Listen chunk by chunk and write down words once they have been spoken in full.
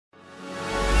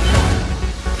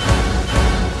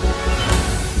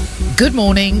Good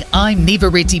morning, I'm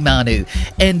Nivareti Manu,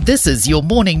 and this is your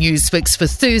morning news fix for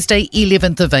Thursday,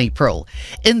 11th of April.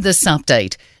 In this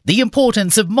update, the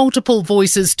importance of multiple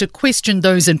voices to question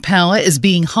those in power is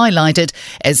being highlighted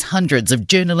as hundreds of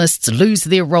journalists lose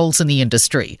their roles in the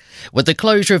industry. With the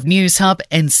closure of News Hub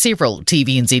and several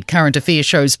TVNZ current affairs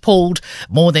shows pulled,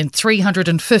 more than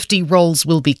 350 roles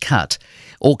will be cut.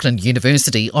 Auckland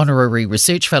University Honorary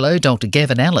Research Fellow Dr.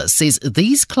 Gavin Ellis says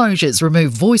these closures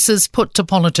remove voices put to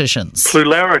politicians.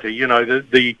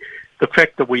 Plurality, the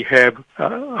fact that we have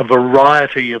a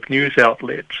variety of news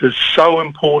outlets is so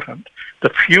important.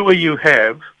 The fewer you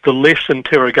have, the less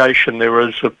interrogation there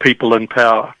is of people in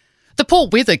power. The poor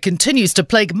weather continues to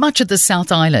plague much of the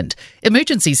South Island.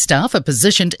 Emergency staff are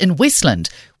positioned in Westland,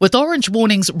 with orange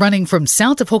warnings running from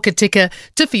south of Hokitika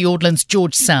to Fiordland's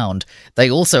George Sound.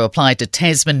 They also apply to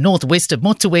Tasman northwest of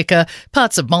Motueka,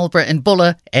 parts of Marlborough and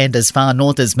Buller, and as far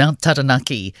north as Mount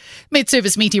Taranaki. Met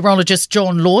Service meteorologist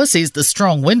John Law says the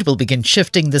strong wind will begin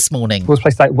shifting this morning. Towards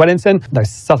places like Wellington,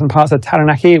 those southern parts of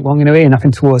Taranaki, Wanganui and up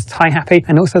in towards Taihape,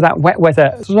 and also that wet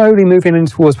weather slowly moving in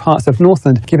towards parts of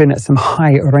Northland, giving it some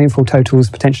high rainfall totals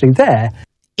potentially there.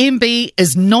 MB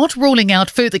is not ruling out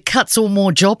further cuts or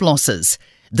more job losses.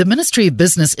 The Ministry of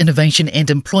Business, Innovation and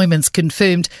Employment's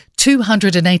confirmed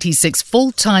 286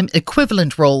 full-time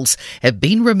equivalent roles have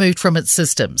been removed from its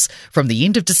systems from the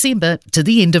end of December to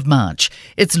the end of March.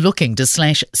 It's looking to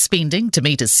slash spending to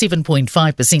meet a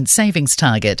 7.5% savings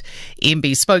target. MB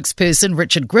spokesperson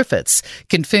Richard Griffiths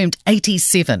confirmed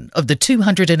 87 of the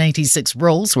 286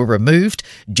 roles were removed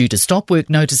due to stop work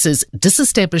notices,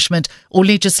 disestablishment or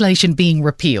legislation being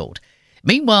repealed.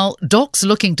 Meanwhile, DOC's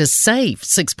looking to save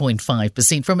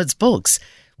 6.5% from its books.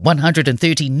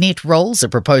 130 net roles are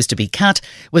proposed to be cut,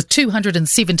 with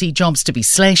 270 jobs to be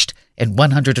slashed and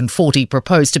 140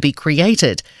 proposed to be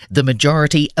created. The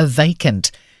majority are vacant.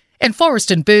 And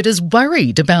Forest and Bird is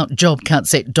worried about job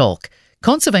cuts at DOC.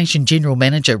 Conservation General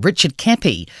Manager Richard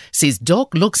Cappy says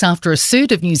DOC looks after a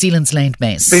third of New Zealand's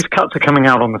landmass. These cuts are coming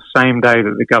out on the same day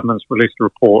that the government's released a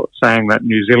report saying that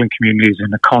New Zealand communities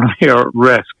and economy are at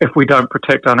risk if we don't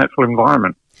protect our natural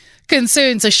environment.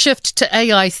 Concerns a shift to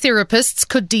AI therapists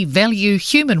could devalue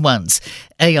human ones.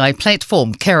 AI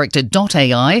platform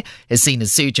Character.ai has seen a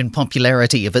surge in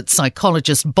popularity of its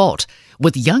psychologist bot,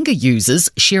 with younger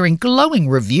users sharing glowing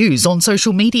reviews on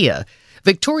social media.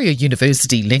 Victoria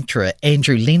University lecturer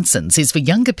Andrew Lenson says for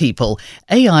younger people,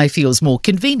 AI feels more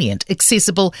convenient,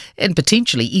 accessible and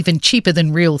potentially even cheaper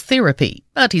than real therapy.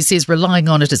 But he says relying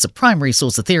on it as a primary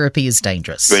source of therapy is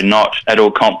dangerous. We're not at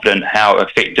all confident how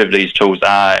effective these tools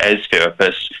are as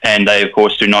therapists, and they of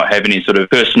course do not have any sort of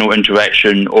personal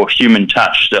interaction or human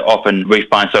touch that often we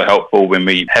find so helpful when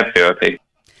we have therapy.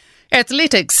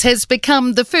 Athletics has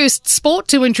become the first sport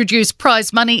to introduce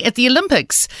prize money at the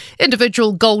Olympics.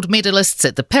 Individual gold medalists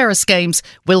at the Paris Games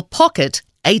will pocket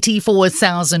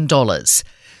 $84,000.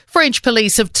 French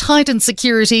police have tightened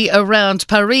security around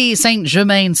Paris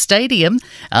Saint-Germain Stadium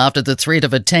after the threat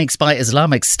of attacks by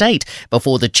Islamic State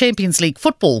before the Champions League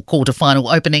football quarter-final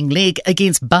opening leg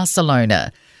against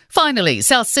Barcelona. Finally,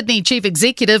 South Sydney Chief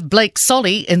Executive Blake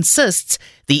Solly insists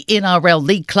the NRL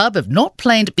League Club have not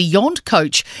planned beyond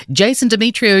coach Jason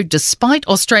Demetriou despite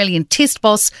Australian Test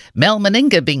boss Mal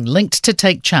Meninga being linked to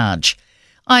take charge.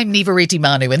 I'm Nivareti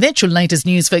Manu and that's your latest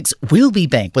news fix. We'll be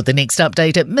back with the next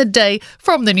update at midday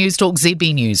from the Newstalk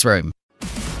ZB newsroom.